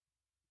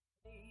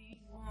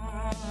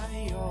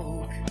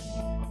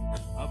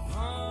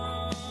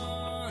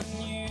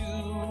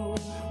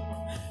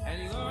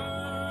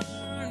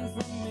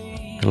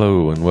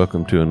Hello and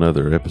welcome to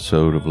another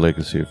episode of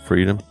Legacy of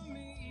Freedom.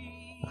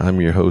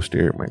 I'm your host,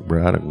 Eric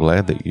McBride. I'm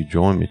glad that you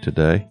joined me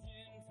today.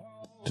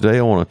 Today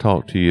I want to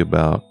talk to you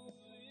about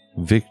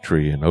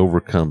victory and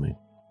overcoming.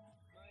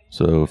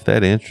 So if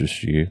that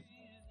interests you,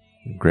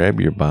 grab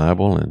your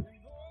Bible and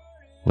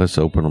let's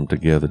open them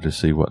together to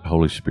see what the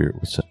Holy Spirit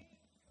would say.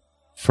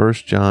 1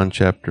 John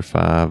chapter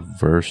 5,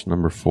 verse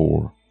number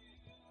 4.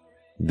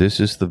 This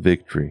is the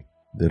victory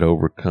that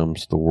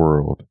overcomes the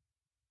world,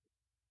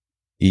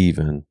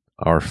 even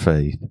our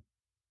faith.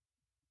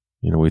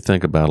 You know, we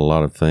think about a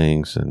lot of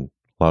things, and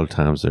a lot of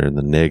times they're in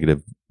the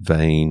negative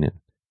vein, and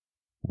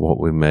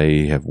what we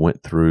may have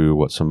went through,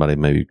 what somebody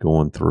may be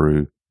going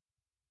through.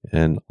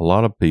 And a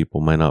lot of people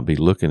may not be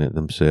looking at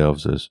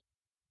themselves as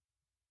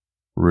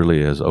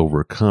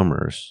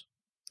overcomers.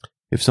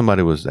 If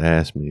somebody was to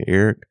ask me,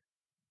 Eric,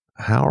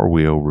 how are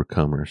we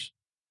overcomers?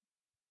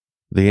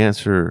 The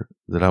answer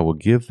that I will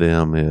give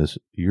them is,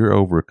 you're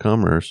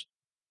overcomers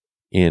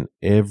in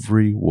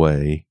every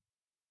way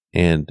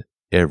and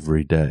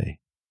every day.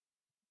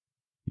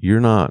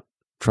 You're not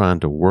trying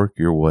to work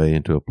your way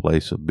into a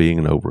place of being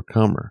an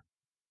overcomer.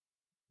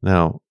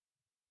 Now,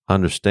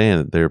 understand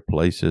that there are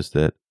places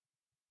that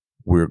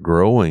we're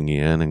growing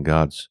in and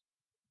God's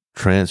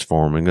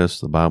transforming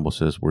us. The Bible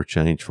says we're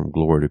changed from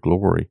glory to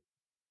glory.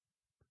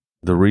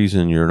 The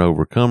reason you're an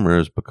overcomer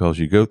is because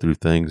you go through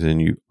things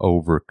and you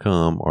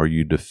overcome or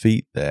you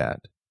defeat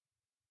that.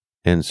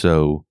 And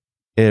so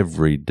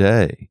every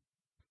day,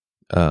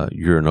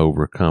 you're an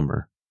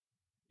overcomer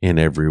in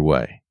every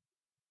way.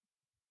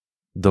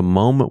 The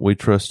moment we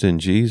trust in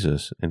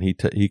Jesus and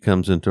He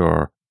comes into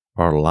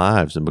our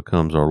lives and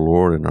becomes our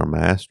Lord and our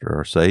Master,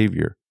 our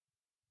Savior,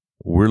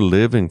 we're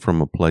living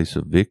from a place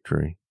of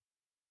victory.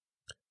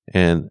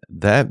 And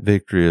that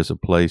victory is a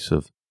place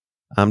of,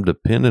 I'm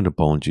dependent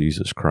upon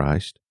Jesus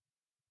Christ.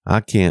 I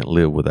can't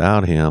live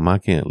without Him. I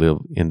can't live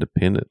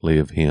independently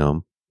of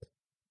Him.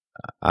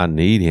 I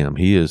need Him.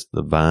 He is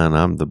the vine,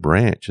 I'm the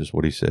branch, is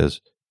what He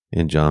says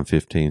in John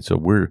 15. So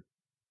we're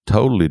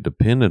totally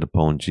dependent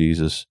upon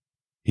Jesus.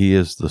 He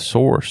is the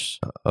source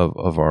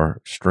of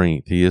our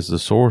strength. He is the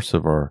source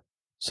of our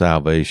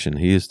salvation.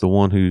 He is the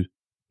one who,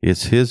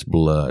 it's His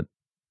blood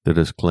that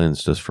has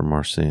cleansed us from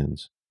our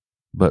sins.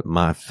 But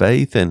my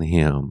faith in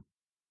Him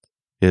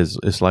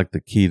it's like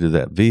the key to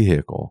that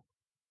vehicle.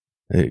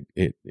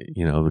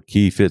 The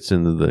key fits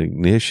into the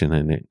ignition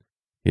and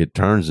it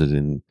turns it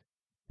and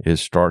it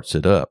starts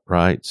it up,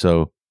 right?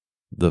 So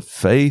the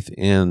faith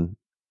in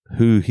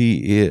who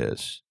He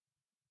is,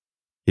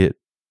 it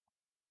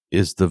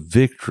is the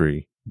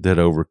victory that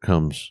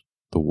overcomes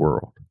the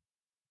world.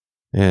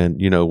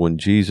 And, when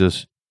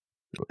Jesus,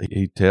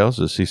 He tells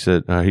us, He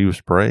said, He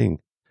was praying,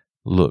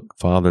 look,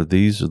 Father,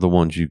 these are the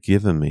ones you've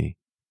given me.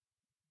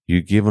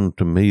 You give them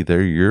to me,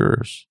 they're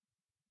yours.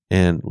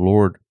 And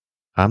Lord,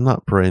 I'm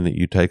not praying that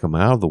you take them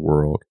out of the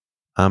world.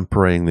 I'm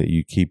praying that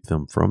you keep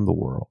them from the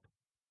world.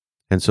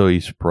 And so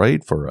He's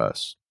prayed for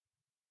us.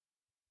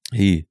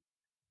 He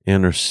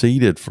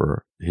interceded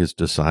for His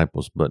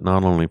disciples, but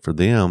not only for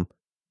them,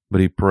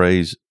 but He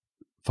prays,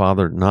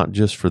 Father, not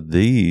just for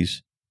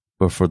these,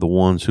 but for the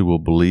ones who will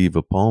believe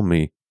upon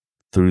me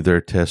through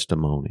their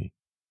testimony.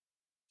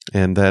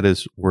 And that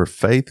is where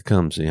faith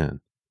comes in.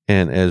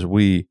 And as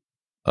we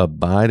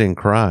abide in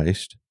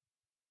Christ,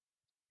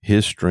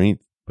 His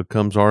strength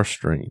becomes our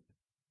strength.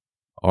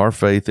 Our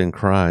faith in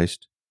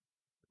Christ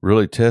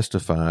really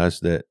testifies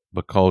that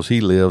because He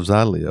lives,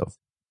 I live.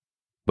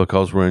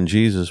 Because we're in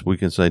Jesus, we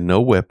can say, no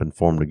weapon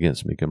formed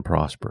against me can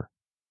prosper.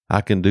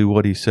 I can do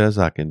what He says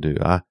I can do.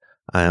 I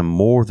am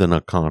more than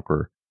a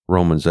conqueror.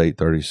 Romans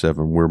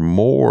 8:37. We're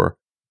more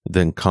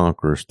than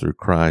conquerors through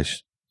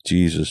Christ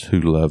Jesus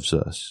who loves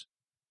us.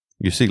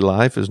 You see,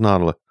 life is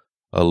not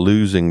a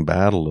losing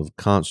battle of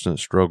constant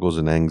struggles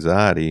and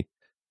anxiety.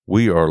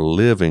 We are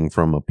living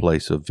from a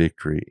place of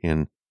victory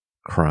in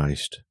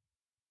Christ.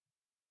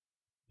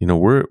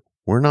 We're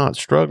not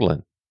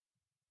struggling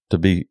to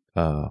be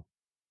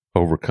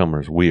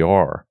overcomers. We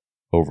are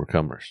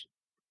overcomers.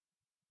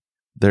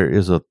 There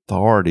is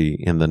authority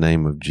in the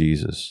name of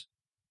Jesus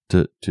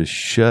to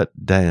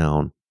shut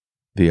down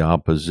the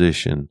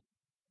opposition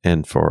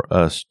and for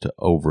us to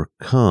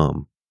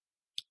overcome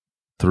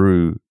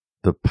through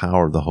the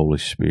power of the Holy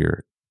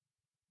Spirit.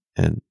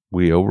 And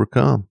we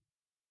overcome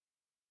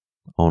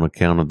on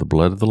account of the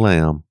blood of the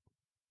Lamb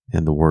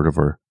and the word of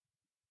our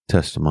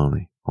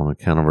testimony, on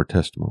account of our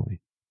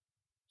testimony.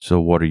 So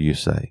what do you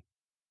say?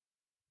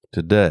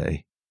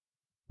 Today,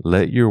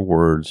 let your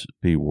words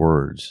be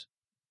words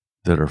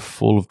that are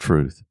full of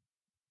truth.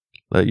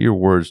 Let your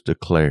words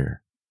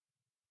declare,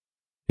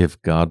 if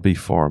God be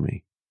for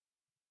me,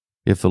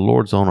 if the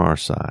Lord's on our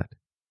side,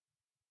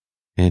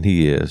 and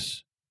He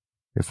is,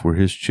 if we're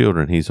His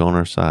children, He's on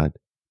our side.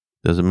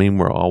 Doesn't mean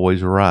we're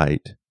always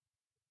right,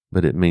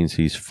 but it means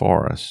He's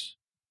for us.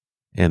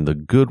 And the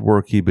good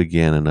work He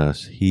began in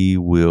us, He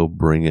will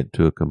bring it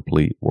to a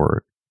complete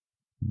work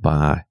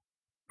by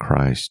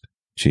Christ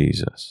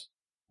Jesus.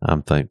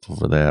 I'm thankful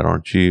for that,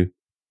 aren't you?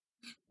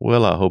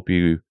 Well, I hope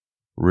you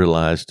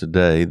realize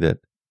today that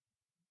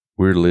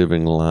we're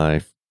living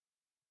life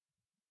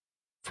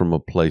from a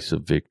place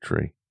of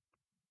victory.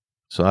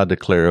 So I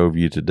declare over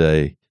you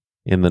today,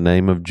 in the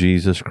name of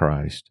Jesus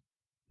Christ,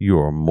 you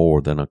are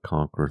more than a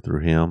conqueror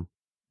through him.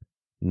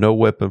 No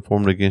weapon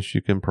formed against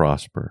you can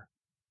prosper.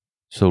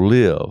 So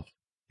live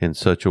in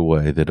such a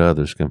way that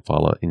others can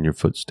follow in your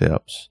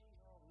footsteps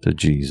to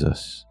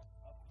Jesus.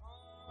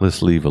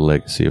 Let's leave a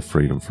legacy of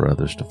freedom for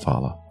others to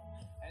follow.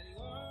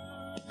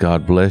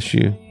 God bless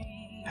you.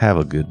 Have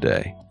a good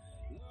day.